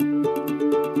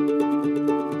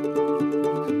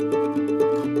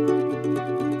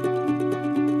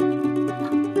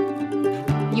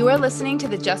You are listening to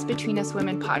the Just Between Us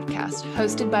Women podcast,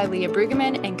 hosted by Leah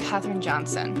Brueggemann and Katherine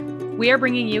Johnson. We are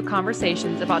bringing you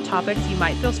conversations about topics you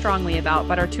might feel strongly about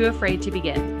but are too afraid to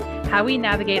begin. How we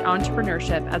navigate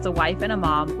entrepreneurship as a wife and a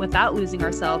mom without losing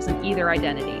ourselves in either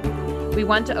identity. We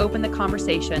want to open the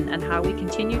conversation on how we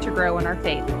continue to grow in our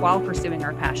faith while pursuing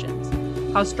our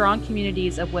passions. How strong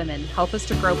communities of women help us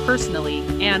to grow personally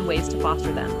and ways to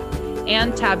foster them.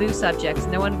 And taboo subjects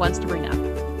no one wants to bring up.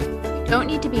 Don't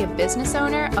need to be a business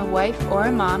owner, a wife, or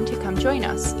a mom to come join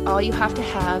us. All you have to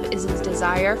have is a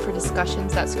desire for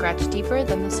discussions that scratch deeper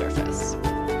than the surface.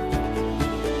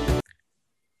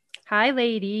 Hi,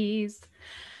 ladies.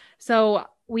 So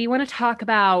we want to talk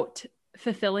about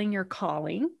fulfilling your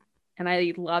calling. And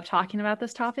I love talking about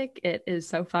this topic. It is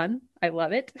so fun. I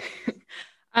love it.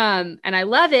 And I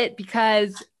love it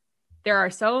because there are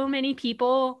so many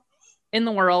people in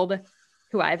the world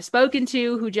who I've spoken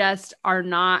to who just are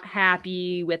not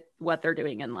happy with what they're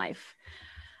doing in life.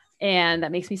 And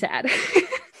that makes me sad.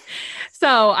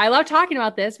 So I love talking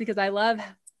about this because I love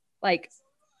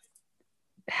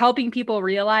helping people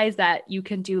realize that you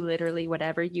can do literally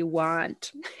whatever you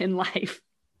want in life.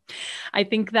 I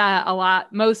think that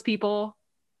most people,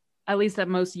 at least that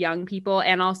most young people,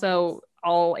 and also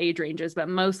all age ranges, but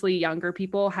mostly younger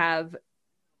people, have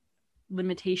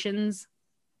limitations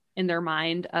in their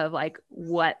mind of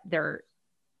what they're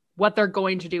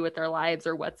going to do with their lives,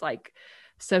 or what's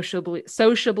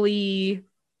sociably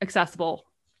accessible,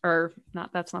 or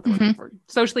not. That's not the word.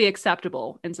 Socially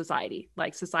acceptable in society,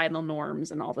 like societal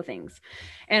norms and all the things.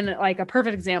 And a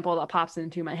perfect example that pops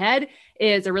into my head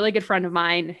is a really good friend of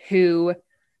mine who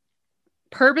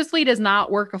purposely does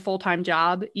not work a full-time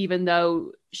job, even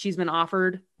though she's been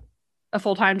offered a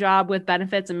full-time job with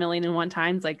benefits a million and one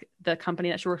times. Like, the company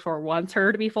that she works for wants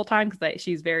her to be full-time because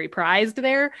she's very prized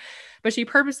there, but she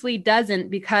purposely doesn't,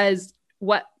 because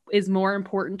what is more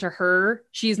important to her,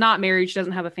 she's not married. She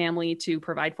doesn't have a family to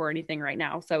provide for anything right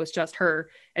now. So it's just her,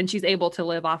 and she's able to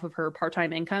live off of her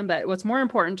part-time income. But what's more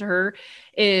important to her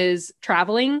is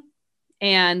traveling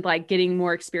and getting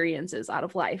more experiences out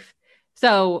of life.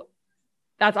 So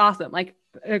that's awesome.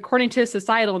 According to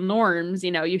societal norms,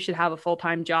 you should have a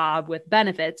full-time job with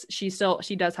benefits. She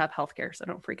does have healthcare. So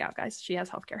don't freak out, guys. She has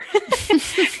healthcare.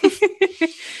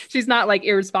 She's not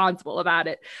irresponsible about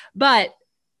it, but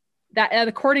that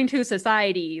according to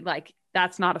society,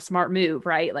 that's not a smart move,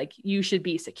 right? You should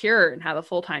be secure and have a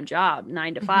full-time job,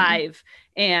 9 to 5,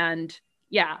 and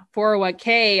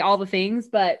 401k, all the things,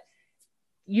 but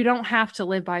you don't have to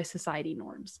live by society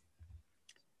norms.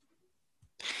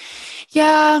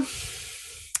 Yeah,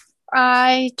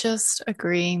 I just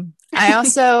agree. I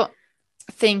also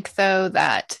think, though,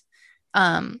 that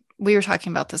we were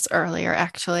talking about this earlier,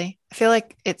 actually. I feel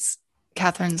like it's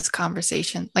Catherine's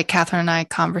conversation, Catherine and I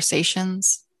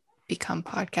conversations become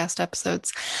podcast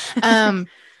episodes.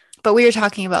 But we were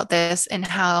talking about this and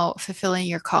how fulfilling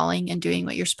your calling and doing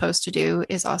what you're supposed to do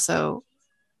is also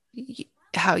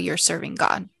how you're serving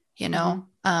God,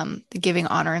 giving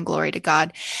honor and glory to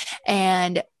God.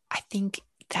 And I think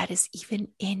that is even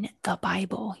in the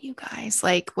Bible, you guys.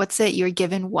 What's it? You're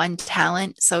given one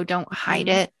talent, so don't hide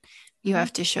it. You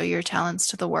have to show your talents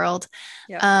to the world.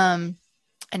 Yep. And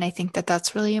I think that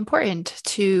that's really important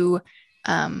to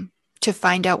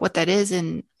find out what that is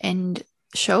and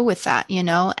show with that,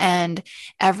 and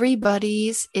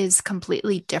everybody's is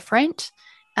completely different.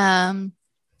 Catherine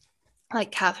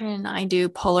and I do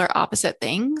polar opposite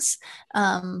things.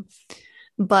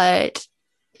 But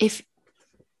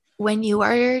when you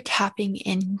are tapping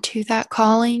into that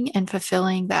calling and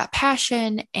fulfilling that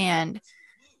passion, and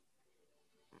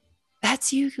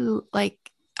that's you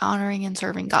honoring and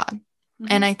serving God.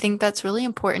 And I think that's really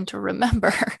important to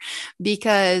remember,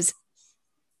 because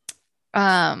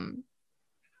how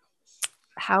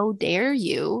dare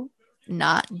you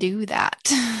not do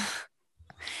that?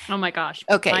 Oh my gosh.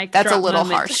 Okay, that's a little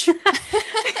harsh.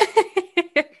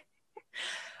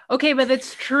 Okay, but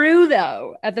it's true,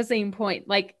 though, at the same point.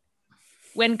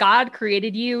 When God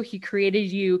created you, he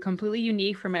created you completely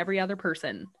unique from every other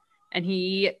person. And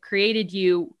he created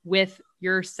you with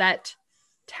your set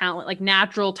talent,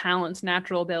 natural talents,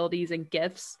 natural abilities, and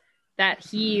gifts that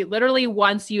he literally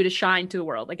wants you to shine to the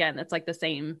world. Again, it's the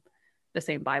same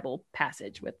Bible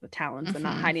passage with the talents and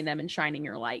not hiding them and shining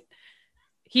your light.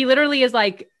 He literally is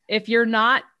if you're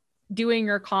not doing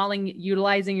your calling,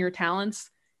 utilizing your talents,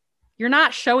 you're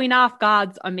not showing off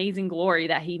God's amazing glory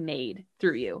that he made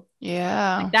through you.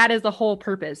 Yeah. That is the whole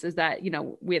purpose, is that,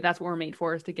 that's what we're made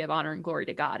for, is to give honor and glory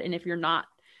to God. And if you're not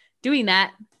doing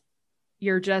that,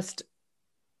 you're just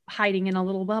hiding in a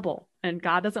little bubble. And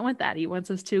God doesn't want that. He wants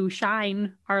us to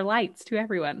shine our lights to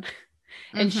everyone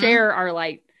and share our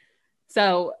light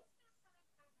So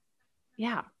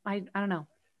yeah, I don't know.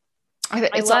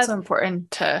 It's also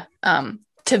important to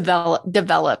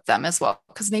develop them as well,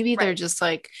 because maybe they're just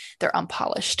like they're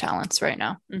unpolished talents right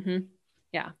now.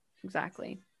 Yeah,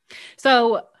 exactly.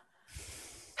 So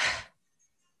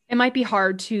it might be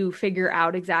hard to figure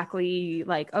out exactly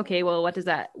like, okay, well,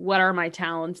 what are my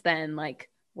talents then? Like,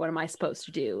 what am I supposed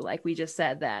to do? Like we just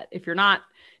said that if you're not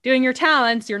doing your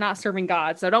talents, you're not serving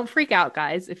God. So don't freak out,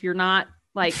 guys. If you're not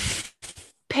like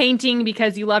painting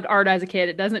because you loved art as a kid,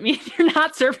 it doesn't mean you're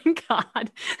not serving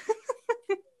God.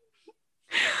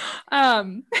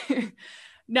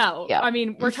 No, yeah. I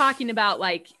mean, we're talking about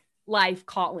like life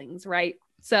callings, right?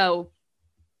 So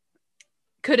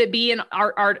could it be an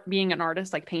art being an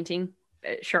artist, like painting?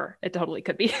 Sure, it totally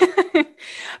could be.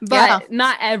 But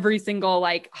not every single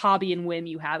like hobby and whim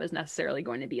you have is necessarily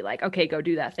going to be like, okay, go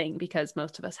do that thing, because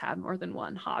most of us have more than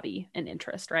one hobby and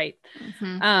interest, right?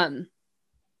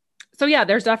 So yeah,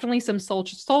 there's definitely some soul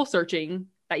searching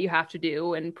that you have to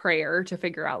do, and prayer to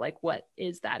figure out like what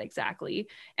is that exactly.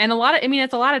 And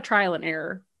it's a lot of trial and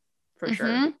error for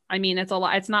sure. I mean, it's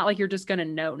not like you're just going to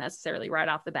know necessarily right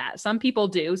off the bat. Some people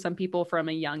do. Some people from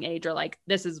a young age are like,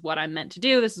 this is what I'm meant to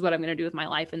do. This is what I'm going to do with my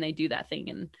life. And they do that thing.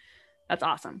 And that's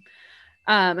awesome.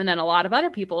 And then a lot of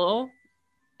other people,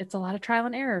 it's a lot of trial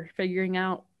and error, figuring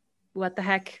out what the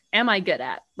heck am I good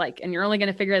at? Like, and you're only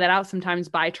going to figure that out sometimes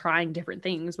by trying different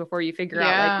things before you figure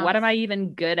out like, what am I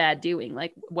even good at doing?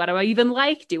 Like, what do I even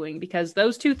like doing? Because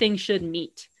those two things should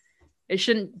meet. It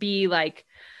shouldn't be like,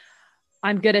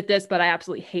 I'm good at this, but I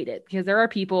absolutely hate it, because there are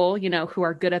people, who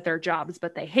are good at their jobs,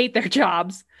 but they hate their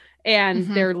jobs,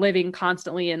 and they're living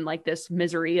constantly in like this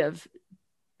misery of,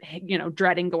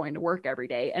 dreading going to work every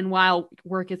day. And while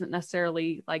work isn't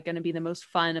necessarily like going to be the most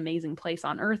fun, amazing place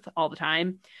on earth all the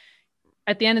time,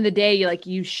 at the end of the day,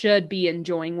 you should be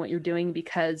enjoying what you're doing,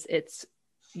 because it's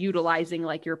utilizing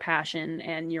like your passion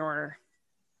and your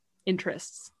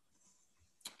interests.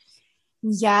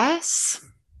 Yes.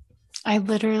 I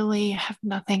literally have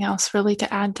nothing else really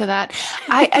to add to that.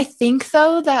 I think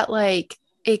though that like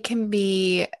it can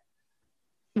be,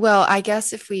 well, I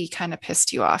guess if we kind of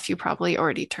pissed you off, you probably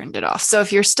already turned it off. So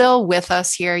if you're still with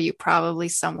us here, you probably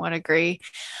somewhat agree.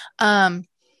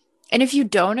 And if you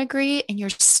don't agree and you're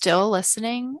still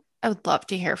listening, I would love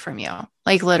to hear from you.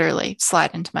 Like literally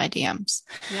slide into my DMs.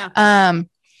 Yeah.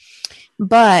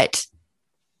 But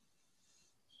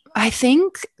I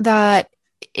think that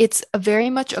it's very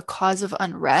much a cause of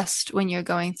unrest when you're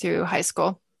going through high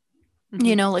school.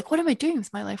 Like, what am I doing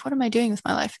with my life? What am I doing with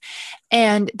my life?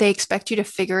 And they expect you to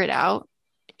figure it out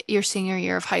your senior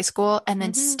year of high school and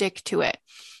then stick to it.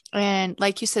 And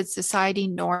like you said, society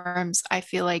norms, I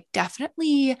feel like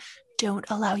definitely don't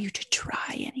allow you to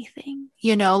try anything,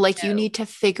 like you need to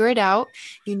figure it out.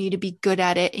 You need to be good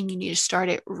at it, and you need to start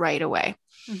it right away.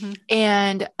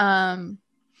 And,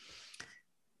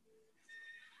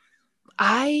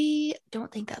 I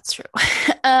don't think that's true.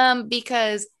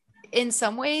 Because in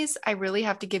some ways I really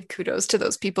have to give kudos to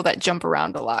those people that jump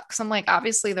around a lot. Cause I'm like,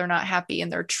 obviously they're not happy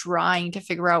and they're trying to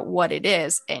figure out what it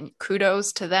is, and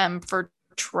kudos to them for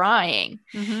trying.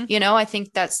 I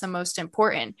think that's the most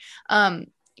important.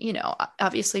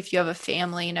 Obviously if you have a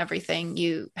family and everything,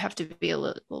 you have to be a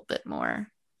little bit more,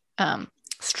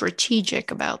 strategic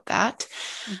about that.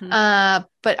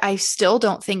 But I still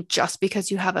don't think just because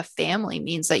you have a family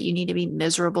means that you need to be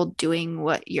miserable doing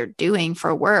what you're doing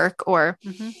for work. Or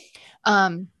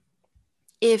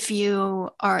if you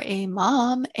are a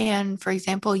mom and, for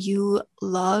example, you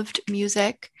loved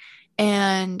music,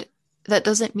 and that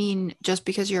doesn't mean just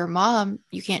because you're a mom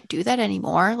you can't do that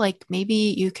anymore. Like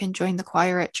maybe you can join the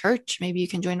choir at church, maybe you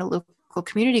can join a local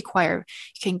community choir,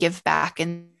 you can give back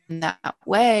in that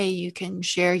way, you can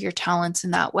share your talents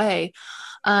in that way.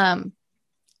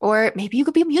 Or maybe you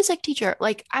could be a music teacher.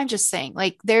 Like, I'm just saying,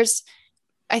 like,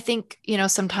 I think,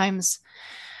 sometimes,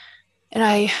 and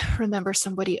I remember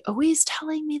somebody always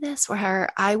telling me this, where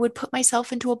I would put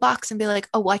myself into a box and be like,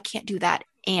 oh, well, I can't do that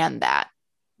and that.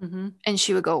 And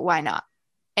she would go, why not?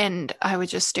 And I would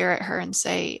just stare at her and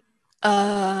say,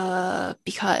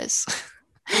 because.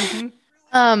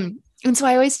 And so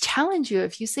I always challenge you,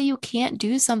 if you say you can't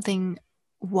do something,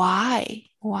 why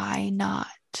not?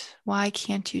 Why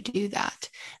can't you do that?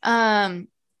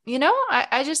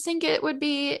 I just think it would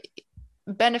be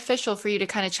beneficial for you to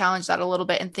kind of challenge that a little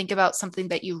bit and think about something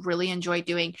that you really enjoy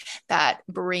doing that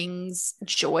brings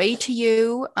joy to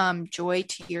you, joy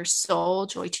to your soul,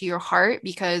 joy to your heart,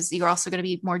 because you're also going to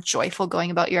be more joyful going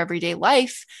about your everyday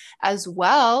life as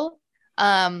well.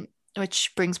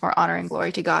 Which brings more honor and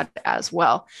glory to God as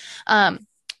well.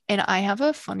 And I have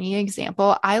a funny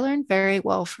example. I learn very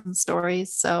well from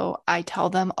stories, so I tell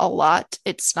them a lot.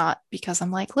 It's not because I'm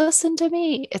like, listen to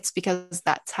me. It's because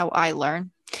that's how I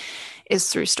learn is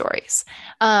through stories.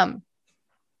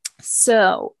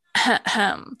 So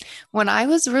when I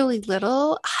was really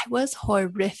little, I was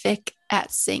horrific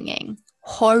at singing.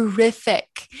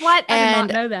 Horrific. What? I did not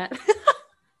And know that.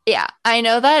 yeah, I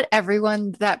know that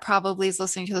everyone that probably is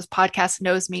listening to this podcast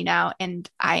knows me now, and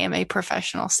I am a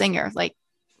professional singer. Like,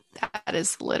 that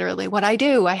is literally what I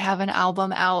do. I have an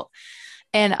album out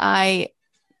and I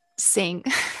sing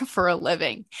for a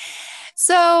living.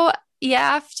 So you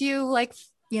have to, like,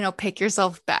 pick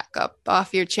yourself back up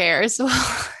off your chair. So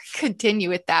continue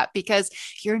with that because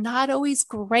you're not always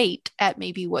great at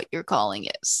maybe what your calling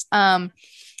is.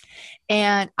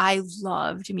 And I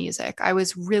loved music. I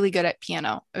was really good at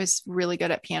piano. I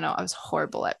was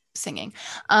horrible at singing.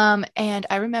 And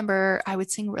I remember I would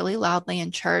sing really loudly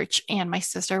in church, and my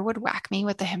sister would whack me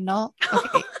with the hymnal.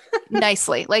 Okay,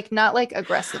 nicely, like not like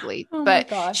aggressively,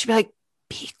 but she'd be like,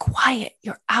 "Be quiet.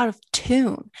 You're out of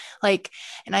tune." Like,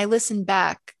 and I listened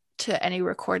back to any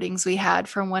recordings we had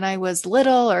from when I was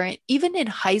little or even in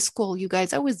high school. You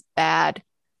guys, I was bad.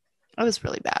 I was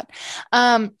really bad.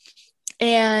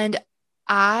 And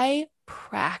I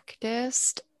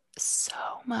practiced so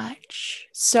much,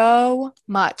 so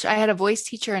much. I had a voice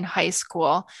teacher in high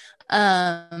school.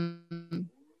 I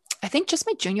think just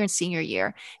my junior and senior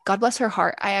year. God bless her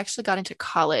heart. I actually got into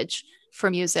college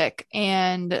for music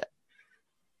and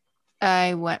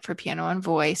I went for piano and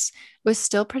voice. It was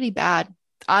still pretty bad.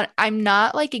 I'm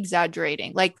not like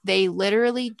exaggerating. Like they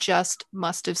literally just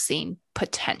must have seen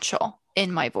potential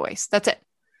in my voice. That's it.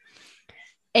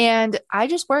 And I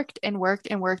just worked and worked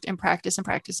and worked and practiced and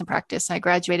practiced and practiced. And I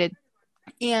graduated.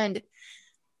 And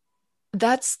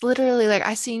that's literally like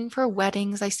I sing for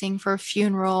weddings, I sing for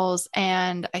funerals,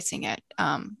 and I sing at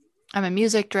I'm a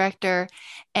music director.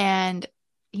 And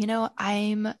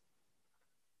I'm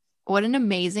what an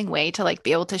amazing way to like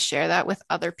be able to share that with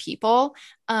other people.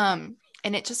 And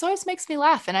it just always makes me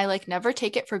laugh. And I like never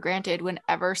take it for granted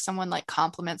whenever someone like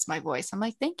compliments my voice. I'm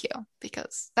like, thank you,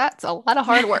 because that's a lot of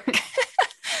hard work.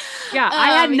 Yeah, I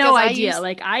had no idea.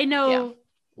 I know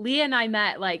Leah and I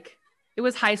met like it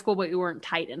was high school, but we weren't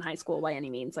tight in high school by any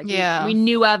means. Like we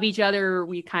knew of each other.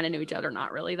 We kind of knew each other,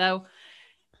 not really though.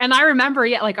 And I remember,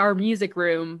 like our music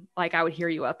room, like I would hear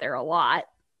you up there a lot.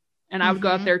 And I would go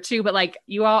up there too. But like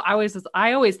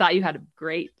I always thought you had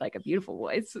a beautiful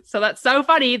voice. So that's so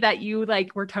funny that you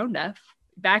like were tone deaf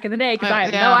back in the day. Cause I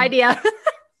had no idea.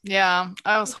 Yeah.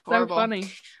 I was horrible. So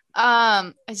funny.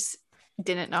 I just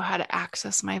didn't know how to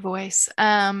access my voice.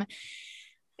 And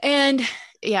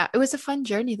yeah, it was a fun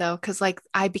journey though. Cause like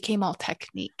I became all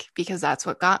technique because that's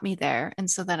what got me there. And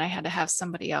so then I had to have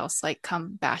somebody else like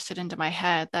come bash it into my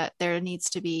head that there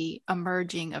needs to be a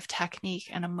merging of technique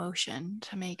and emotion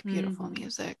to make beautiful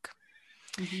music.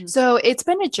 Mm-hmm. So it's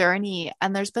been a journey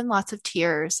and there's been lots of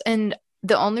tears. And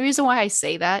the only reason why I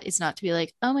say that is not to be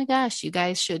like, oh my gosh, you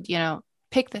guys should,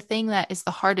 pick the thing that is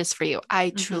the hardest for you. I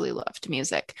truly loved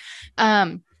music.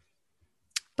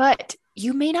 But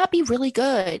you may not be really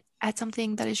good at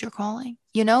something that is your calling,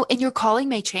 and your calling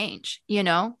may change,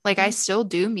 like I still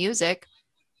do music,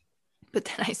 but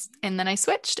then I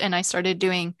switched and I started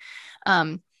doing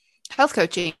health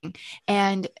coaching.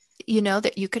 And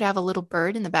that you could have a little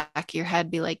bird in the back of your head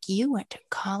be like, you went to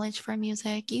college for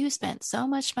music, you spent so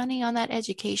much money on that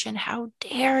education, how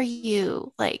dare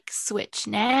you like switch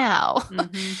now?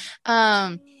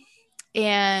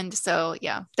 And so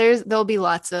there'll be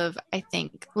lots of, I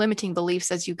think, limiting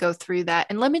beliefs as you go through that.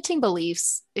 And limiting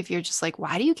beliefs, if you're just like,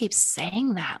 why do you keep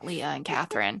saying that, Leah and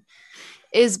Catherine,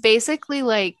 is basically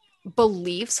like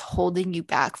beliefs holding you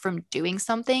back from doing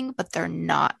something, but they're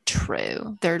not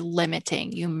true. They're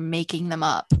limiting you, making them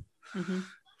up. You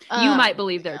might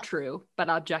believe they're true, but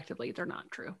objectively they're not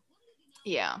true.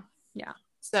 Yeah.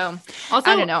 So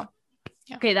also, I don't know.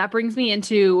 Okay, that brings me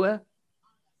into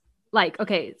like,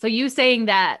 okay, so you saying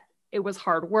that it was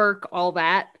hard work, all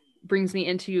that brings me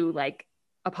into like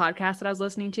a podcast that I was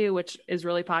listening to, which is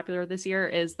really popular this year,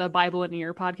 is the Bible in a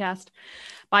Year podcast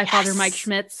by Father Mike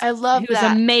Schmitz. I love that.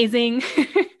 Who's amazing.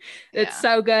 It's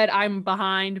so good. I'm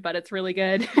behind, but it's really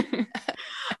good.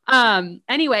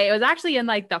 Anyway, it was actually in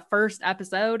like the first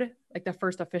episode, like the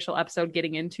first official episode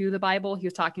getting into the Bible. He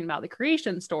was talking about the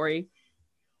creation story.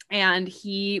 And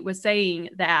he was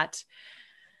saying that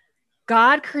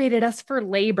God created us for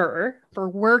labor, for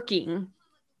working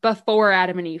before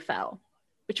Adam and Eve fell,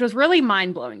 which was really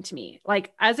mind-blowing to me.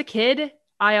 Like as a kid,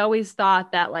 I always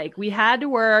thought that like we had to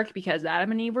work because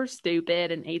Adam and Eve were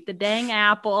stupid and ate the dang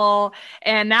apple.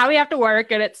 And now we have to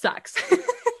work and it sucks.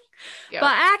 Yep.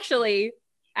 But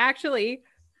actually,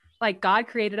 like God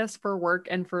created us for work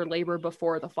and for labor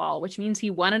before the fall, which means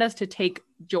he wanted us to take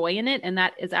joy in it. And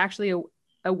that is actually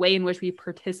a way in which we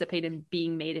participate in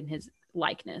being made in his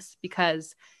likeness,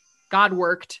 because God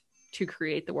worked to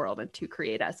create the world and to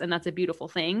create us. And that's a beautiful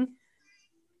thing,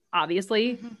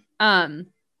 obviously.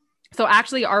 So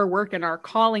actually our work and our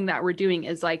calling that we're doing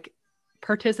is like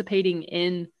participating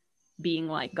in being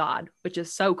like God, which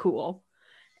is so cool.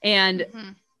 And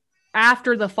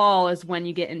after the fall is when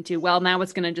you get into, well, now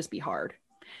it's going to just be hard.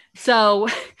 So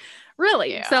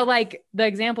really, so like the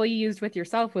example you used with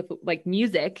yourself with like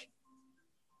music,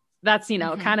 that's, you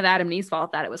know, kind of Adam and Eve's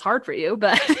fault that it was hard for you,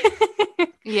 but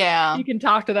yeah, you can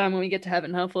talk to them when we get to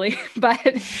heaven, hopefully.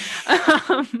 But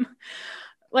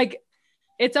like,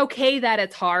 it's okay that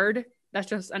it's hard. That's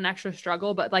just an extra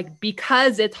struggle. But like,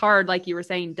 because it's hard, like you were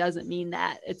saying, doesn't mean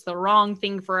that it's the wrong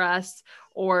thing for us,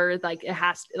 or like it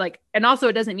has to, like, and also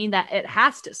it doesn't mean that it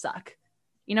has to suck.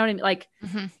 You know what I mean? Like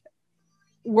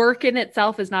work in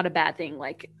itself is not a bad thing.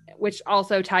 Like, which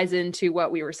also ties into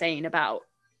what we were saying about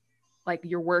like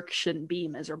your work shouldn't be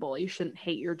miserable. You shouldn't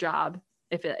hate your job.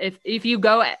 If you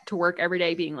go to work every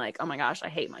day being like, oh my gosh, I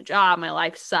hate my job, my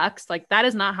life sucks, like that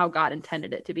is not how God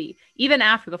intended it to be. Even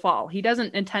after the fall, he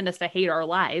doesn't intend us to hate our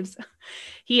lives.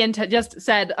 He just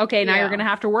said, okay, now you're going to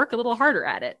have to work a little harder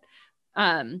at it.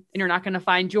 And you're not going to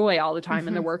find joy all the time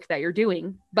in the work that you're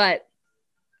doing. But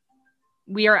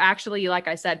we are actually, like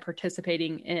I said,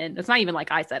 participating in, it's not even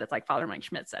like I said, it's like Father Mike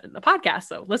Schmidt said in the podcast.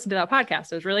 So listen to that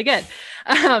podcast. It was really good.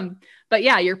 But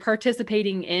yeah, you're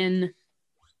participating in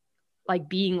like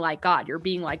being like God. You're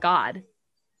being like God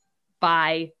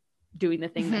by doing the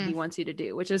thing that he wants you to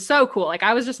do, which is so cool. Like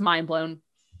I was just mind blown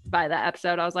by that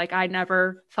episode. I was like, I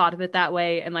never thought of it that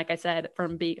way. And like I said,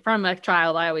 from a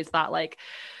child, I always thought like,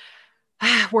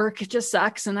 work just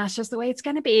sucks. And that's just the way it's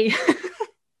going to be.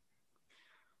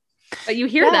 But you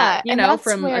hear that, you know,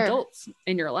 from adults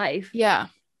in your life. Yeah.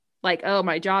 Like, oh,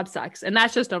 my job sucks. And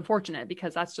that's just unfortunate,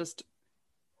 because that's just,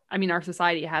 I mean, our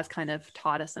society has kind of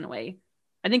taught us in a way.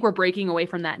 I think we're breaking away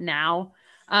from that now.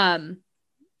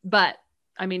 But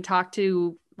I mean, talk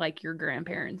to like your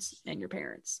grandparents and your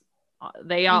parents.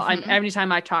 They all, every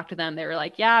time I talk to them, they were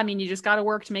like, yeah, I mean, you just got to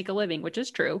work to make a living, which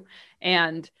is true.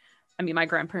 And I mean, my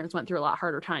grandparents went through a lot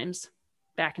harder times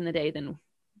back in the day than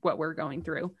what we're going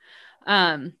through.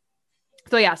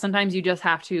 So yeah, sometimes you just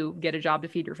have to get a job to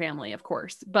feed your family, of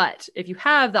course. But if you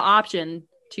have the option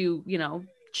to, you know,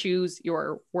 choose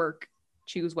your work,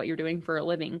 choose what you're doing for a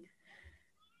living,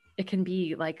 it can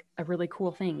be like a really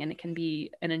cool thing, and it can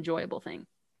be an enjoyable thing.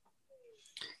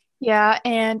 Yeah.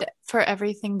 And for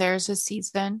everything, there's a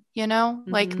season, you know,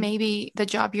 like maybe the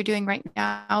job you're doing right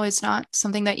now is not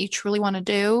something that you truly want to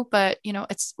do, but you know,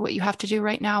 it's what you have to do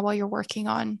right now while you're working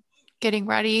on getting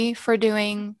ready for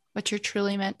doing what you're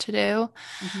truly meant to do.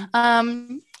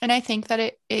 And I think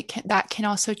that that can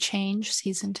also change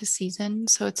season to season.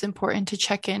 So it's important to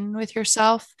check in with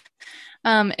yourself,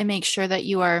 and make sure that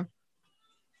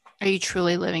are you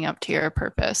truly living up to your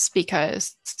purpose?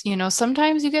 Because, you know,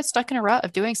 sometimes you get stuck in a rut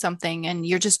of doing something and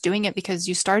you're just doing it because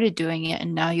you started doing it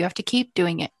and now you have to keep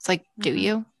doing it. It's like, do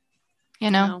you know?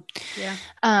 No.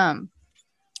 Yeah.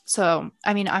 So,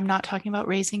 I mean, I'm not talking about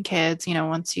raising kids. You know,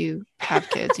 once you have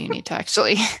kids, you need to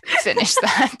actually finish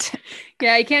that.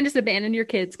 Yeah, you can't just abandon your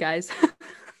kids, guys.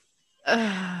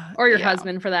 Or your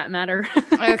husband, for that matter.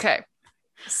 Okay.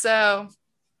 So,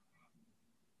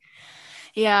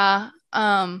 yeah.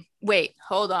 Wait,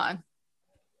 hold on.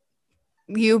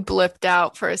 You blipped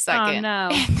out for a second. Oh,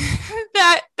 no.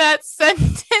 that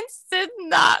sentence did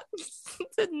not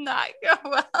go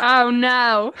well. Oh,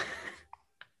 no.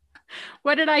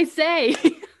 What did I say?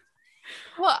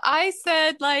 Well, I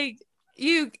said like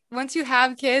once you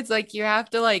have kids, like you have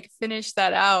to like finish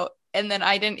that out. And then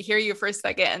I didn't hear you for a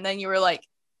second. And then you were like,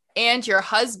 and your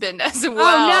husband as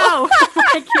well.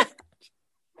 Oh,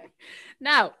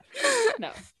 no.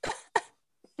 No.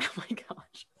 Oh my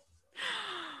gosh.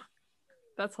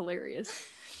 That's hilarious.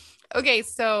 Okay,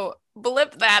 so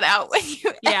blip that out when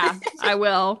you Yeah, I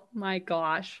will. My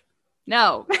gosh.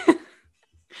 No.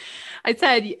 I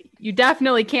said you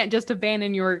definitely can't just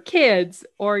abandon your kids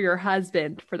or your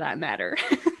husband, for that matter.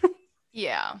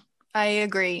 Yeah, I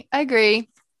agree. Anyway,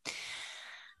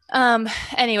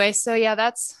 so yeah,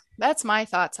 that's my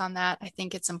thoughts on that. I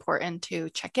think it's important to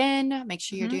check in, make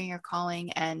sure you're doing your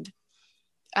calling, and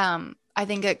I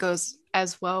think it goes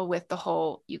as well with the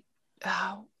whole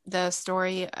the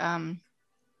story in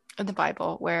the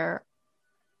Bible where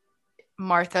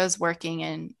Martha's working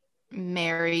and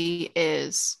Mary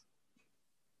is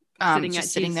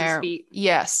sitting there. Feet.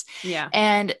 Yes. Yeah.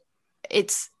 And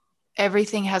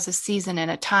everything has a season and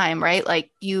a time, right?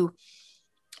 Like you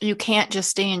can't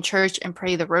just stay in church and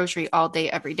pray the rosary all day,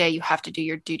 every day. You have to do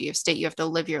your duty of state. You have to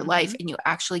live your life, and you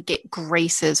actually get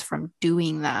graces from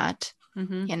doing that,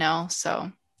 you know?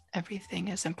 So everything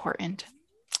is important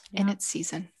in its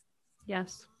season.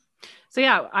 Yes. So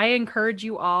yeah, I encourage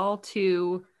you all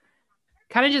to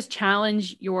kind of just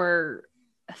challenge your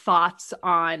thoughts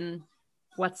on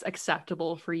what's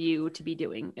acceptable for you to be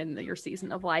doing in your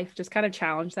season of life. Just kind of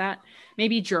challenge that.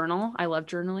 Maybe journal. I love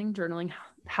journaling. Journaling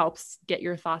helps get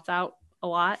your thoughts out a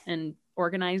lot and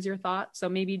organize your thoughts. So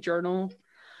maybe journal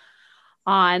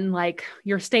on like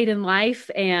your state in life,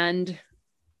 and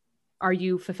are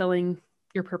you fulfilling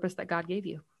your purpose that God gave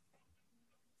you?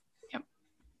 Yep.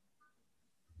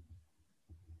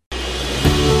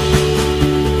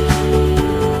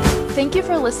 Thank you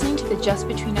for listening to the Just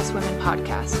Between Us Women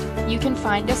podcast. You can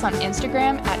find us on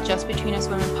Instagram at Just Between Us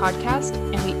Women podcast,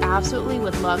 and we absolutely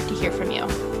would love to hear from you.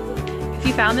 If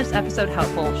you found this episode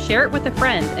helpful, share it with a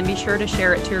friend and be sure to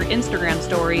share it to your Instagram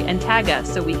story and tag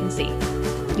us so we can see.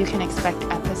 You can expect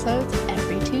episodes